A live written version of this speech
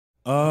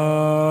Te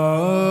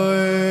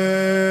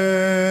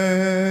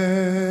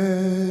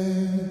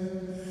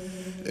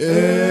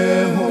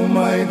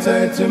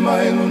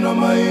mai luna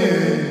mai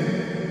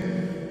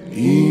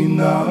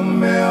ina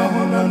mea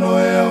hona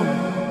noe au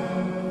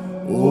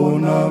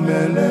ona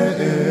mele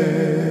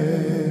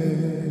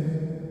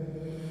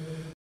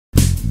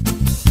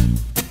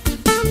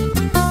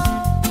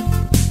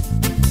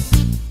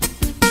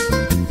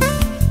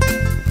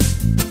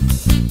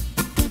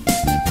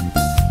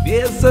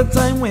There's a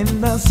time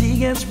when the sea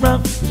gets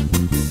rough,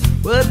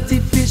 but the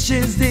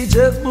fishes they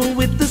just move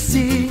with the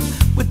sea.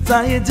 What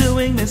are you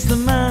doing, Mr.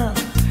 Man?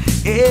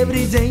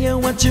 Every day I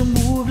watch you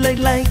move like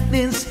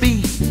lightning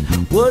speed.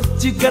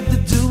 What you got to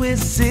do is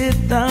sit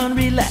down,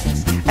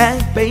 relax,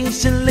 and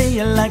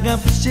patiently like a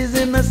fish is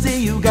in the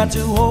sea. You got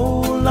to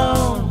hold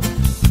on.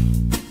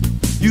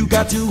 You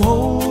got to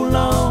hold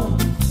on.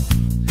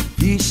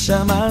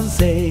 Fisherman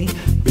say,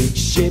 big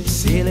ship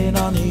sailing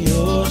on the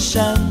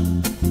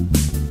ocean.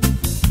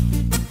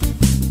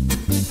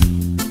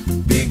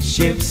 Big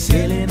ship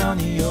sailing on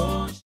the ocean.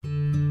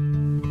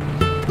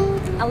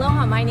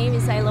 Aloha, my name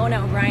is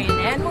Ilona O'Brien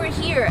and we're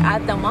here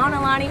at the Mauna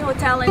Lani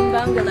Hotel and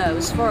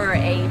Bungalows for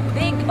a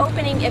big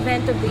opening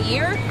event of the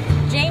year,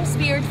 James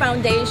Beard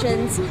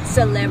Foundation's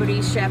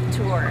Celebrity Chef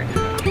Tour.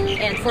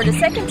 And for the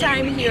second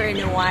time here in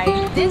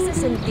Hawaii, this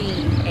is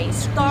indeed a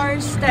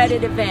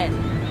star-studded event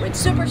with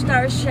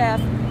superstar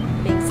chef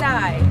Big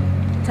Sai,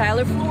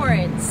 Tyler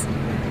Florence,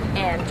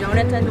 and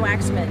Jonathan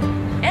Waxman.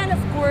 And of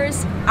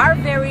course, our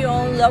very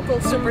own local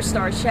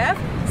superstar chef,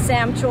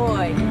 Sam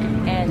Choi,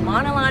 and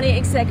Mauna Lani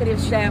executive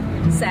chef,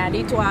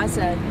 Sandy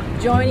Tuasa.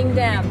 Joining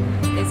them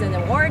is an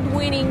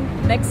award-winning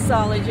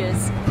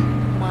mixologist,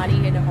 Mani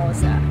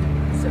Hinojosa.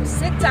 So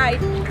sit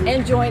tight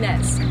and join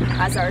us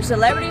as our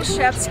celebrity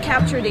chefs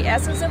capture the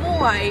essence of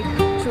Hawaii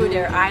through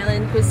their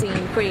island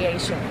cuisine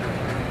creation.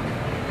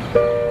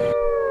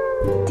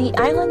 The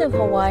island of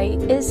Hawaii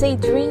is a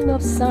dream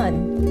of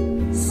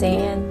sun,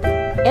 sand,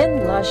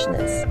 and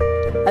lushness,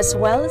 as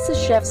well as a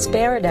chef's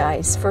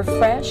paradise for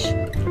fresh,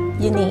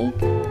 unique,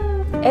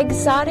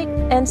 exotic,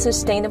 and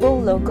sustainable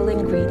local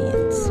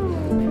ingredients.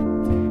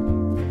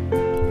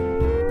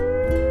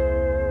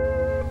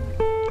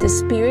 The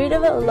spirit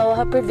of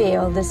aloha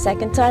prevailed the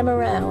second time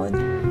around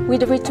with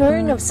the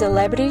return of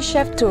Celebrity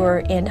Chef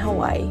Tour in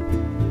Hawaii.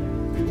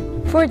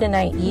 For the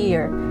 9th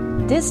year,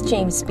 this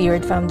James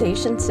Beard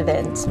Foundation's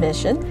event's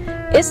mission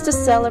is to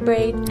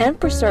celebrate and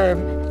preserve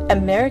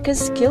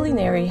America's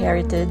culinary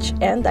heritage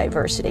and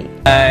diversity.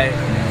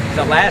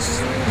 The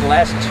last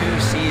two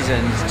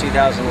seasons,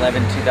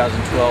 2011,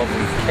 2012,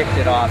 we've kicked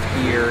it off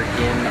here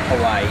in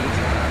Hawaii.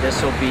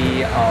 This will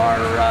be our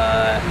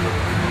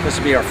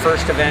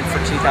first event for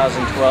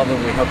 2012,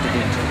 and we hope to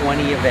do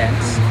 20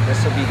 events.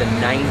 This will be the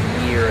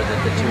 9th year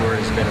that the tour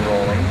has been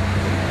rolling,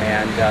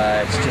 and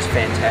it's just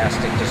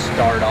fantastic to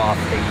start off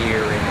the year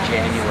in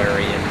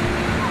January in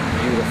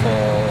beautiful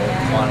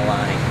Mauna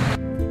Lani.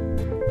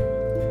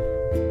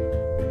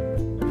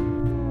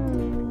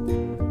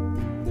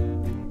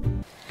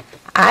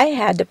 I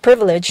had the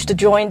privilege to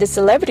join the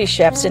celebrity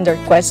chefs in their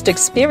quest to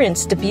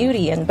experience the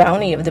beauty and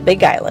bounty of the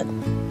Big Island.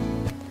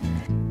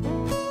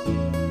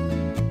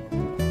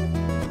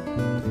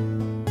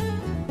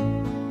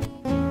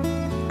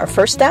 Our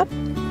first stop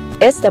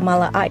is the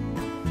Mala'ai.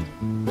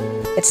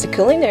 It's the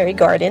culinary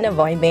garden of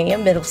Waimea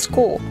Middle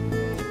School.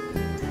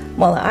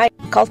 Mala'ai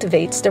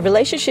cultivates the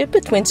relationship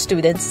between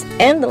students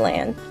and the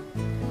land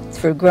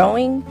through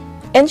growing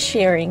and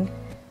sharing,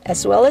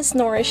 as well as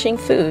nourishing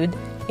food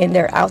in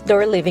their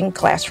outdoor living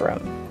classroom.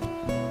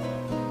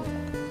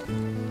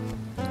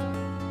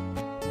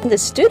 The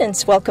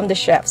students welcome the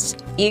chefs,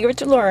 eager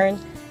to learn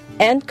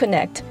and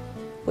connect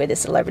with the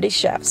celebrity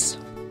chefs.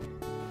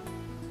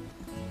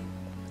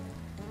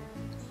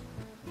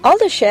 All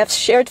the chefs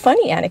shared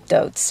funny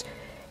anecdotes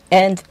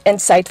and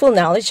insightful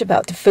knowledge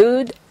about the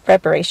food,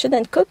 preparation,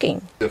 and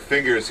cooking. The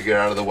fingers to get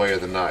out of the way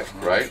of the knife,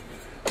 right?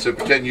 So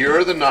pretend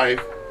you're the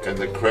knife and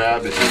the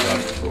crab is your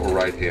left or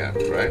right hand,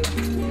 right?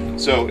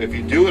 So if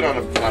you do it if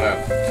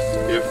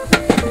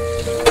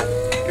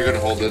you're going to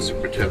hold this and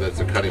pretend that's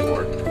a cutting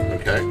board,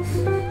 okay?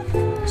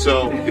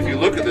 So if you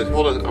look at this,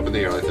 hold it up in the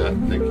air like that,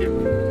 thank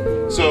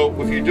you. So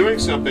if you're doing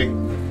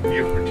something,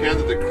 you pretend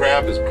that the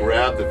crab has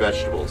grabbed the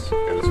vegetables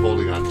and is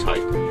holding on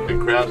tight. And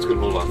crabs can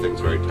hold on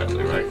things very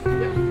tightly, right?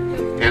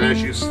 And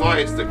as you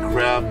slice, the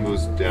crab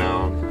moves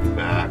down,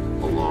 back,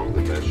 along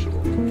the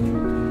vegetable.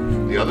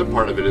 The other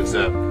part of it is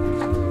that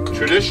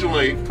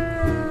traditionally,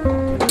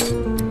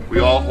 we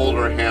all hold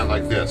our hand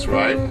like this,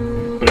 right?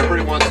 But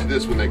everybody wants to do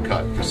this when they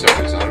cut, for some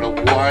reason. I don't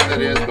know why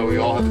that is, but we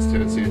all have this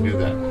tendency to do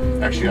that.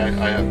 Actually,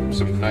 I have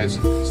some nice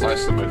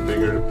slices on my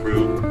finger to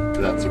prove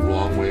that that's the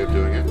wrong way of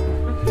doing it.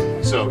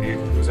 So you...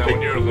 Was that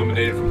when you were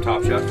eliminated from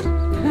Top Chef?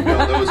 No,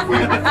 that was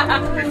way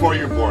before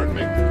you were born,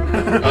 Mick.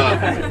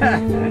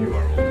 You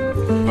are old.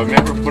 But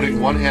remember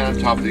putting one hand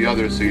on top of the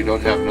other so you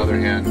don't have another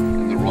hand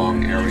in the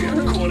wrong area.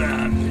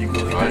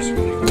 Right?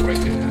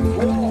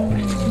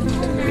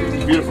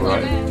 Beautiful,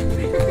 right?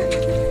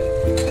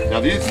 Now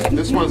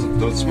this one's,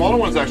 the smaller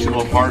one's actually a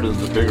little harder than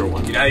the bigger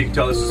one. You know how you can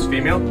tell this is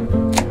female? I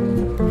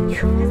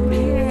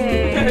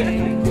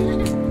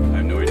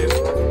have no idea.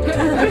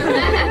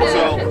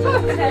 So,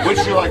 which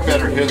do you like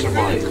better, his or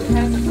mine?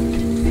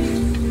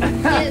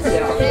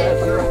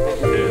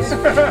 His.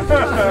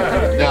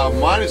 Now,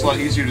 mine is a lot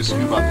easier to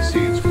scoop out the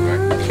seeds,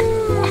 correct?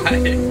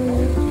 Give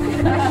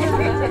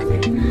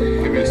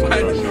me a spoon,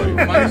 I'll show you.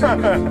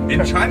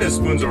 In China,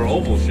 spoons are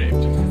oval shaped.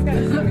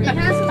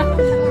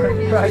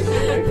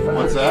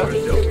 What's that?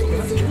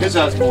 His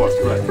has more,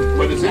 right?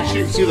 But it's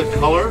interesting to see the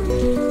color.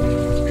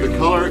 The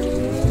color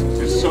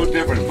is so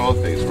different in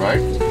both these,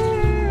 right?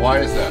 Why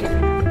is that?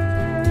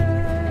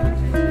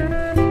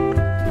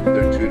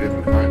 They're two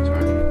different kinds,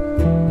 right?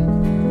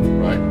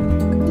 Right?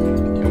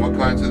 And what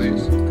kinds are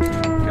these?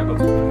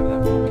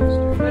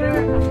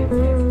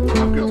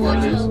 Pumpkins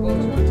like these?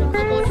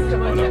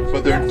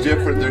 But they're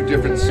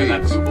different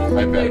seeds,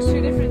 I bet.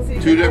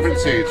 Two different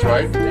seeds,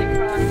 right?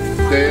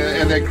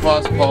 And they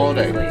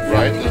cross-pollinate,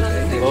 right?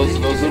 Those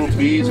little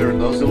bees are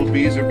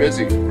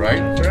busy,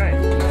 right?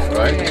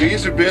 Right?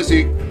 Bees are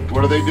busy.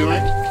 What are they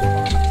doing?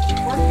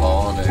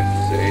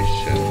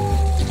 Pollination,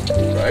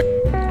 right?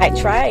 I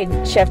tried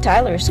Chef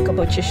Tyler's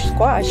kabocha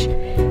squash,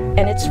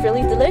 and it's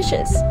really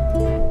delicious.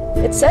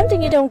 It's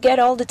something you don't get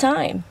all the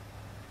time.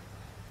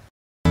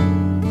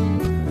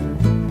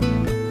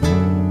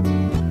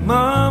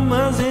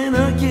 Mama's in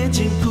her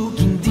kitchen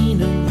cooking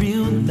dinner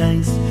real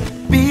nice.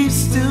 Beef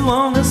stew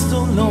on the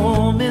stove,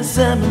 no miss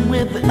salmon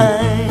with the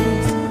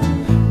ice.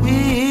 We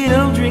eat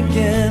and drink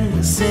and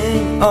we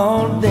sing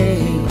all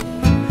day.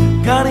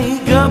 Gotta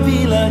eat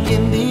coffee like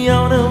in the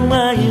old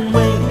Hawaiian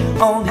way.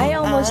 I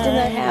almost did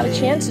not have a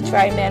chance to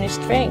try Manny's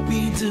drink,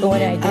 but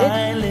when I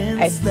did,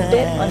 I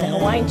bit on the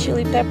Hawaiian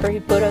chili pepper he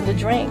put on the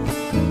drink.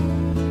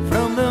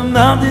 From the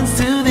mountains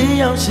to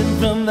the ocean,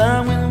 from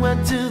the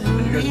windward to the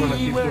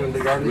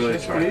Really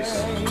try.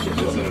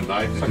 Is it a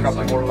knife?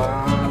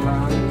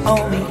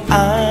 on the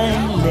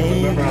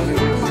island,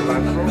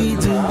 we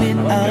do it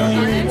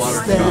island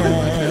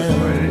style.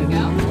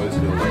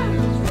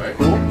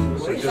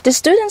 The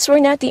students were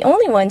not the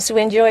only ones who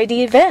enjoyed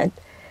the event.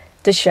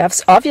 The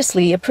chefs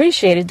obviously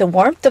appreciated the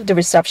warmth of the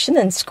reception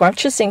and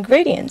scrumptious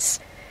ingredients.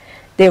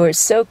 They were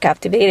so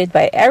captivated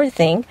by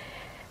everything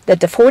that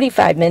the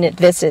 45-minute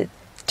visit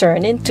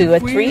turned into a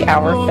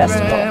 3-hour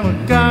festival.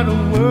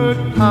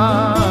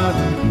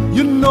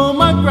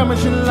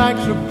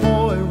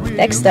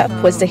 Next up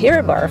was the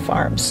Hirabara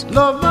Farms.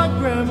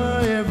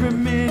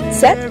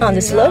 Set on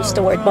the slopes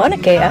toward Mauna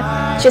Kea,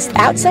 just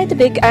outside the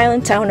big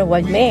island town of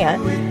Waimea,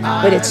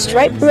 with its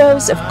striped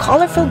rows of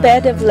colorful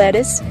bed of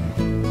lettuce,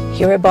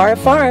 Hirabara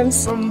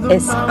Farms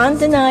is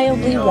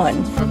undeniably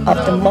one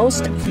of the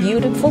most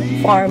beautiful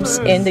farms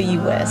in the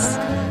U.S.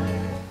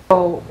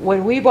 So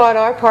when we bought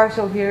our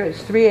parcel here,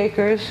 it's 3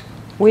 acres,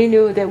 we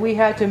knew that we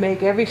had to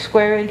make every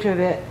square inch of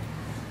it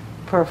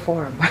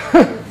perform.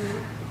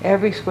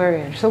 Every square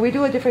inch. So we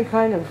do a different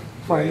kind of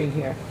farming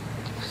here.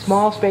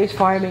 Small space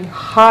farming,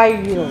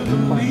 high yield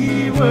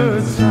farming.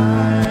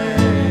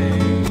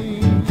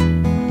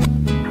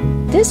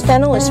 This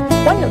fennel is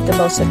one of the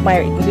most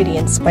admired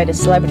ingredients by the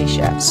celebrity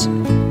chefs.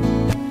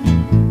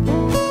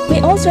 We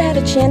also had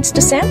a chance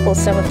to sample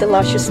some of the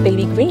luscious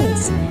baby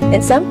greens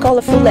and some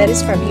colorful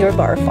lettuce from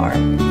Hirabara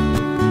Farm.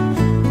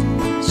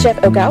 Chef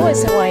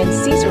Ogawa's Hawaiian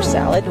Caesar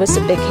salad was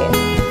a big hit.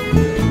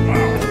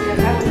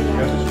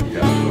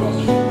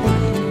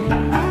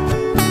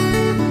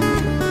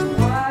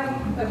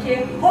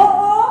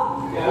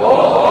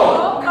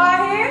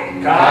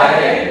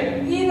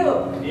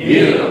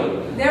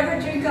 Never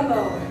drink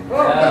alone.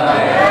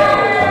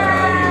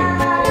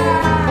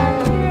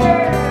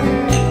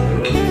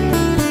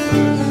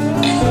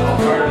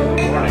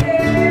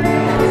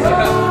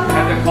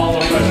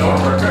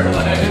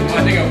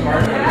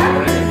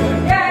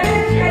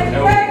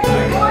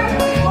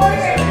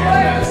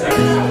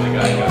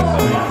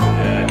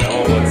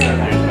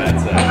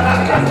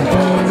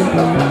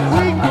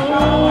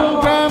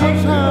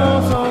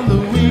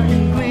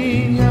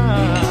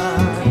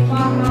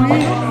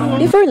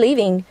 Before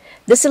leaving,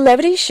 the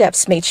celebrity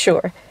chefs made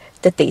sure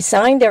that they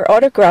signed their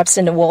autographs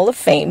in the Wall of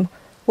Fame,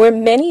 where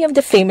many of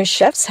the famous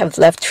chefs have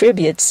left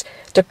tributes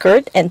to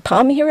Kurt and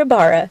Pam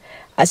Hirabara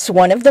as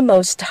one of the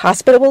most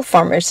hospitable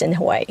farmers in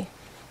Hawaii.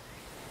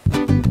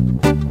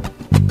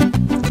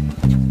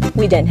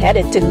 We then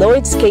headed to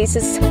Lloyd's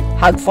Case's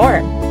Hog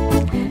Farm.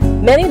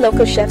 Many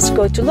local chefs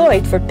go to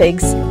Lloyd for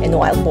pigs and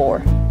wild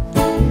boar.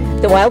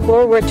 The wild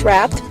boar were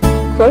trapped,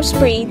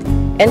 crossbreed,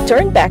 and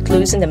turned back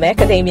loose in the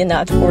macadamia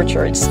nut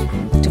orchards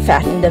to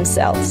fatten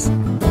themselves.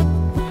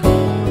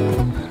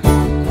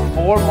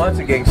 4 months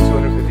it gains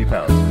 250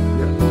 pounds.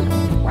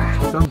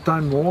 Wow.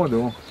 Sometimes more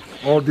though.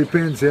 All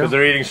depends, yeah. Because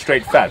they're eating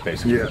straight fat,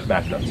 basically. Yeah.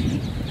 Back nuts.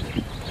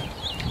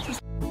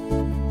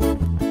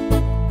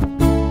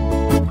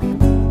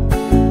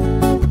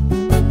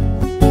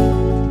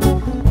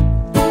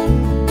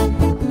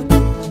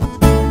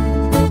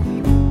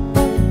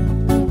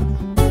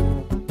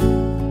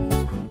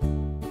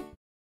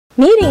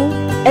 Meeting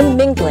and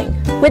mingling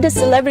with the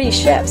celebrity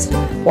chefs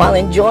while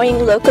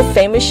enjoying local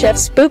famous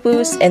chefs'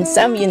 poo-poos and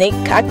some unique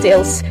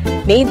cocktails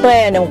made by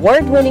an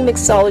award-winning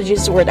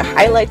mixologist were the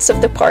highlights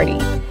of the party.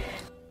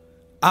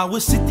 I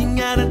was sitting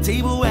at a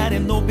table at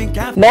an open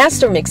cafe.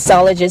 Master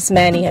mixologist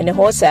Manny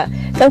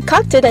Hinojosa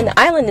concocted an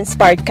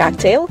island-inspired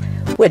cocktail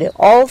with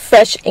all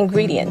fresh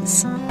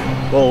ingredients.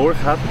 Well, we're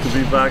happy to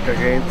be back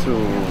again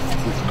to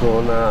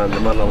Kona and the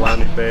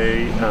Manalani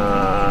Bay,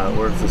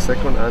 where it's the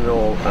second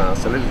annual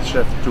Celebrity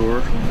Chef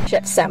Tour.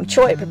 Chef Sam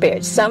Choi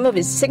prepared some of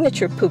his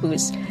signature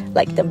poo-poos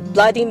like the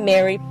Bloody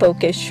Mary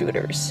poke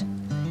shooters.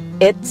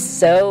 It's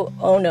so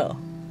ono.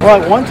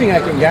 Well, one thing I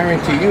can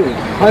guarantee you,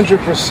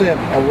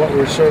 100% of what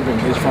we're serving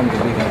is from the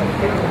beginning.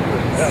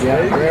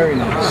 Yeah, very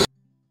nice.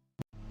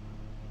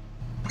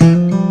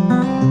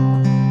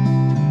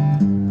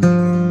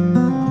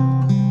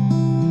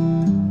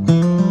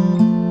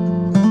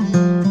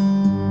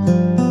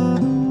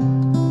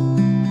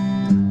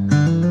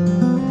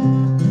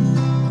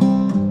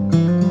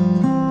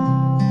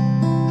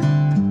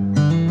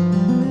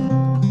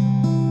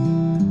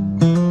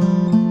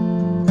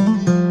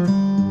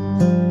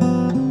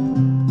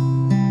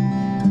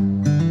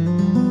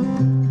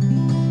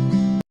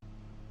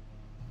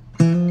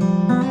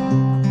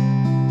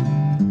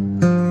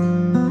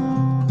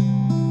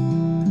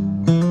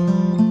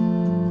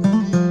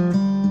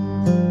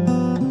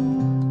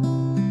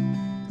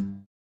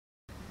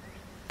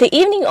 The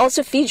evening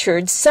also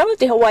featured some of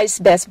the Hawaii's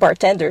best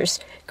bartenders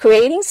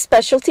creating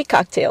specialty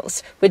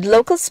cocktails with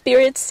local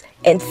spirits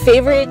and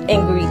favorite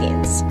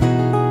ingredients.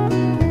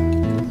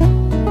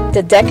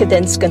 The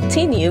decadence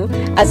continue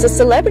as the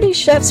celebrity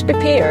chefs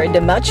prepare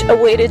the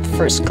much-awaited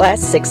first-class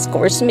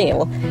 6-course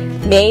meal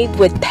made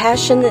with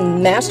passion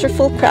and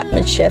masterful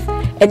craftsmanship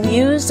and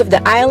use of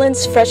the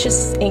island's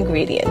freshest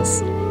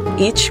ingredients.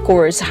 Each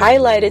course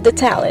highlighted the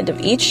talent of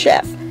each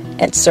chef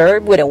and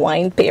served with a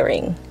wine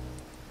pairing.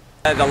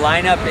 The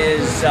lineup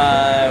is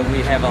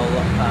we have a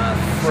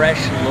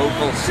fresh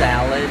local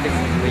salad,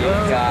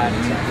 we've got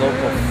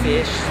local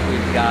fish,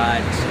 we've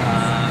got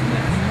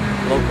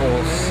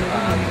local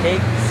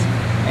pigs,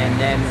 and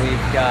then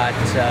we've got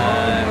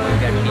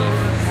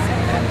beef.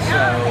 And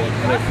so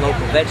with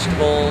local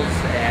vegetables,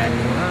 and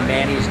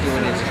Manny's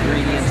doing his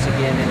ingredients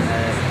again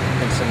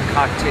in some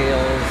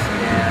cocktails,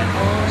 and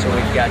so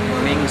we've got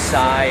Ming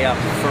Tsai up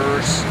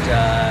first,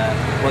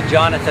 well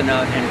Jonathan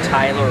and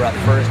Tyler up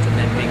first, and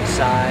then Ming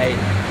Tsai,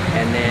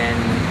 and then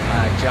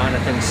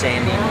Jonathan,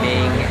 Sandy,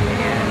 Ming,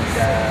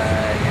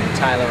 and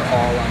Tyler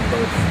all on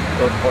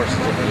both courses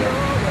of the year.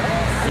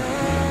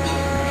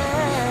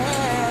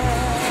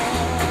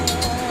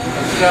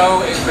 The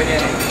show is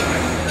beginning.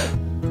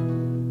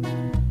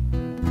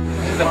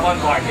 This is the fun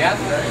part, yes?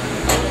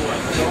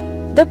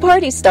 The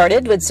party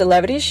started with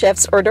celebrity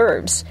chefs' hors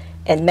d'oeuvres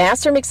and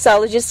master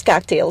mixologist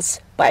cocktails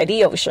by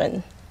the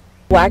ocean.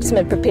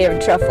 Waxman prepared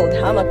truffled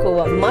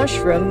hamakoa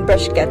mushroom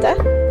bruschetta,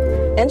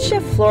 and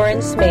Chef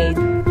Florence made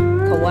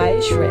Kauai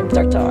shrimp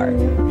tartare.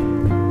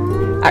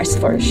 As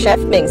for Chef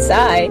Ming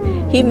Tsai,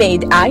 he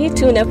made ahi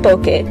tuna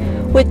poke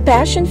with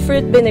passion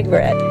fruit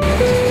vinaigrette.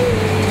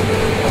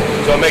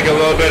 So I'll make a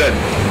little bit of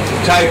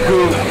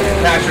taiku,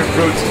 passion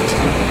fruit,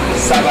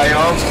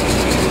 sabayon,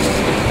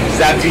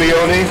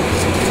 zaglioni.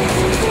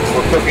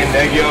 We're cooking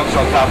egg yolks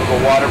on top of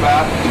a water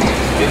bath,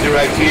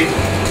 indirect heat,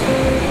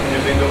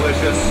 using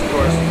delicious, of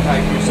course,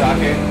 taiku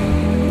sake. A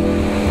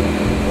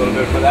little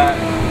bit for that.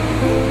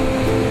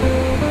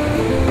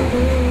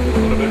 A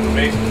little bit for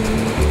me.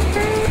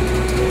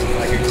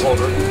 Like it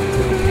colder.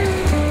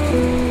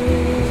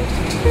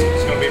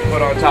 It's going to be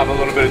put on top of a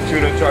little bit of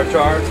tuna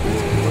tartare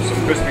with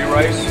some crispy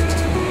rice.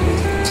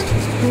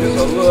 Just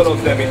a little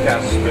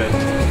demi-tasse spin.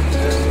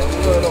 Just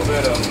a little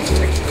bit of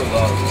extra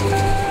love.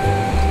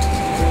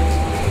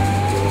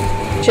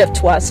 Chef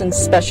Twason's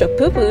special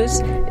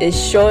poo-poos is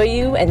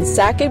shoyu and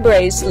sake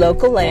braised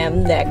local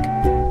lamb neck,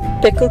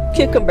 pickled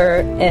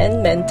cucumber,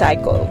 and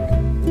mentaiko.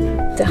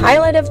 The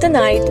highlight of the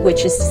night,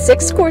 which is a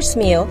 6-course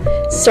meal,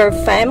 served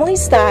family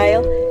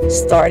style,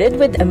 started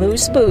with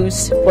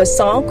amuse-bouche,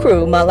 poisson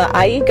cru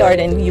mala'ai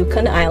garden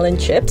Yukon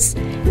Island chips,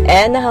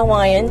 and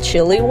Hawaiian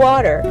chili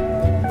water.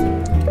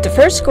 The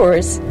first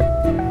course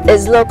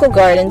is local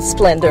garden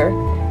splendor,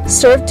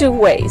 served 2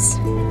 ways,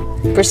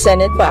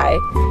 presented by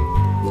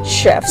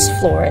Chefs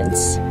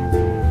Florence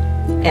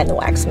and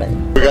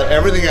Waxman. We got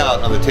everything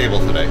out on the table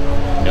today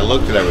and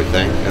looked at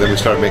everything, and then we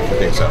started making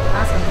things up.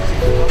 Awesome.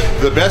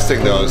 The best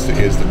thing though is the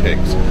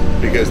pigs,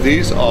 because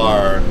these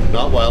are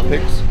not wild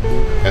pigs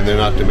and they're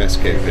not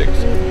domesticated pigs.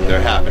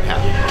 They're half and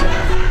half.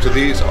 So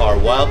these are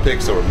wild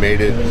pigs that were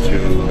mated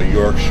to a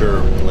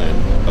Yorkshire blend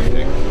of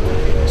pig.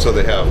 So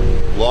they have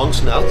long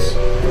snouts.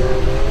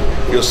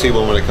 You'll see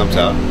one when it comes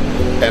out,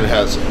 and it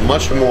has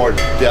much more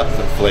depth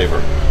of flavor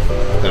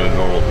than a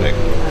normal pig.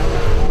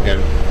 And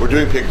we're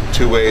doing pig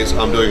 2 ways.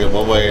 I'm doing it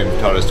one way and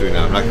Tara's doing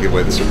that. I'm not going to give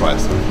away the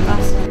surprise though.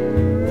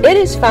 Awesome. It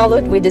is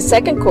followed with the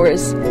second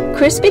course,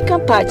 crispy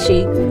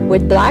kampachi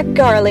with black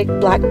garlic,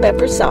 black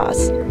pepper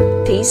sauce,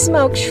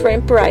 tea-smoked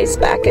shrimp rice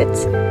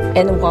packets,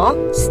 and wok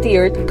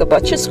steered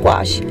kabocha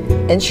squash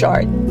and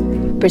chard.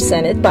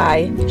 presented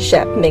by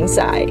Chef Ming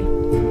Tsai.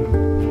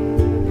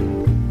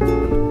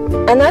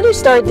 Another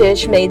star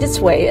dish made its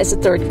way as a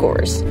third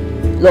course,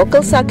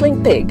 local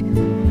suckling pig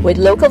with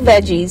local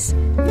veggies,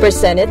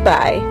 presented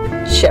by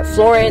Chef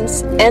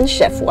Florence and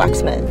Chef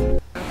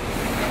Waxman.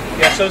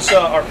 Yeah, so it's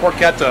our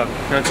porchetta,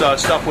 and it's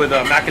stuffed with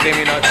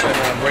macadamia nuts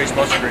and braised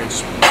mustard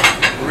greens.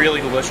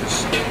 Really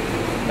delicious.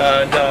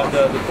 And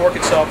the pork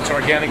itself, it's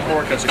organic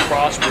pork. It's a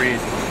crossbreed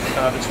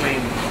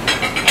between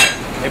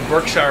a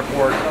Berkshire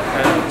pork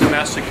and a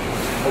domestic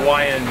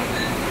Hawaiian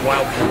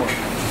wild pork.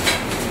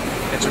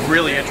 It's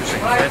really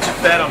interesting. And it's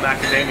fed on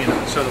macadamia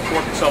nuts, so the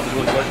pork itself is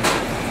really delicious.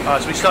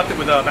 So we stuffed it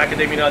with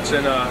macadamia nuts,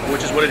 and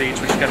which is what it eats,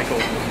 which is kind of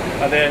cool.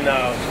 And then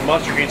some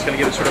mustard greens going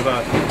to give it sort of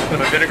a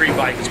vinegary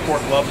bite, because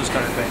pork loves this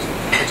kind of things.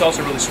 It's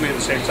also really sweet at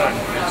the same time.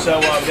 So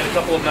we got a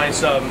couple of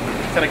nice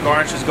kind of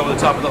garnishes go over the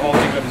top of the whole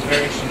thing. We have these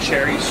very interesting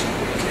cherries,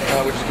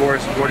 which is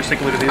gorgeous. Gorgeous.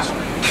 Take a look at these.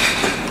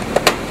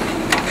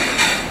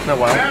 Isn't that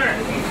wild?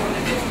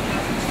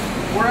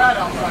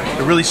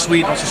 They're really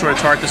sweet, also sort of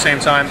tart at the same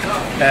time,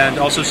 and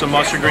also some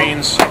mustard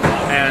greens.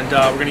 And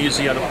we're going to use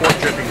the pork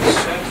drippings.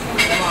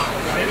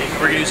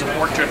 We're going to use the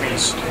pork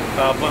drippings,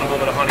 blend a little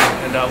bit of honey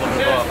and a little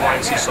bit of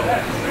Hawaiian sea salt.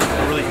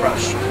 They're really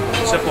fresh,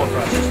 simple and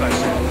fresh. It's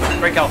nice.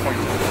 Great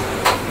California.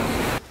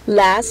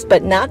 Last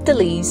but not the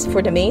least,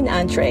 for the main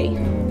entree,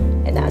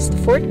 and as the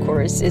fourth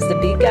course, is the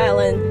Big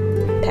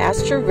Island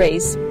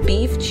pasture-raised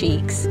beef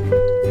cheeks,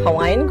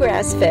 Hawaiian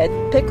grass-fed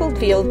pickled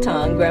veal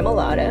tongue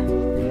gremolata,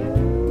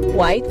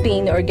 white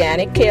bean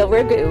organic kale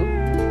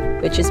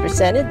ragu, which is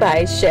presented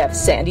by Chef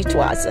Sandy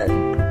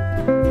Tuason.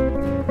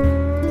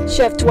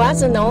 Chef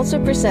Tuason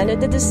also presented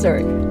the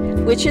dessert,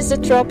 which is the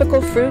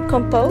tropical fruit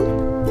compote,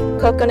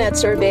 coconut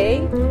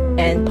sorbet,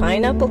 and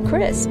pineapple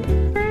crisp.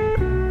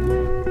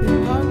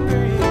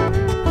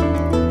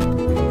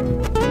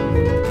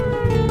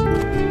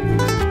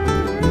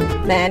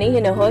 Manny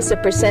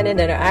Hinojosa presented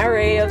an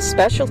array of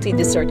specialty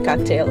dessert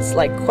cocktails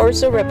like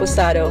Corso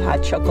Reposado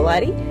hot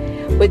chocolate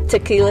with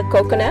tequila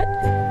coconut,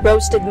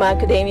 roasted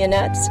macadamia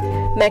nuts,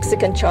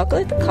 Mexican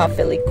chocolate,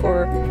 coffee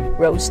liqueur,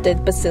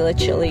 roasted basil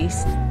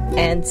chilies,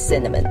 and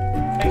cinnamon.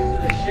 Thanks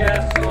to the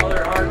chefs for all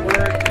their hard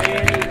work,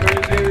 Manny,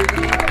 Bruzu,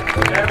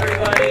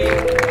 everybody,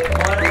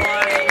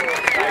 Monolani,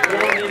 Drew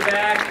will be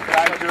back.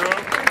 Drew.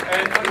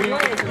 And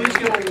please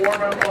give a warm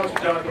round of applause for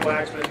Jonathan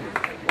Waxman,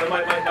 one of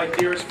my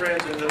dearest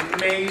friends and an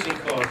amazing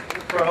cook,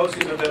 for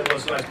hosting the event with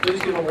us tonight.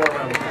 Please give a warm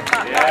round of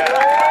applause.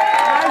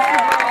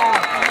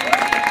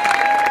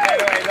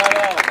 Anyway, a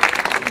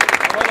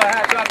little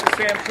hats off to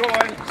Sam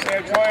Choi.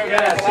 Sam Choi.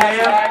 Yeah,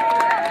 Sam.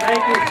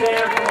 Thank you,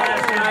 Sam, for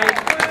last night.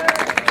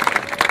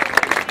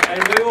 And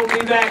we will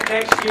be back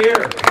next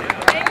year.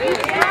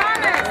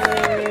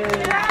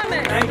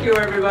 Thank you,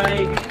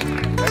 everybody.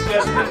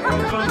 Yes,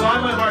 from the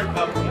bottom of my heart,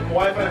 my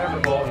wife and I have a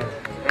ball here,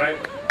 right?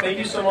 Thank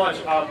you so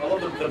much. I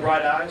love the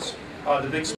bright eyes, the big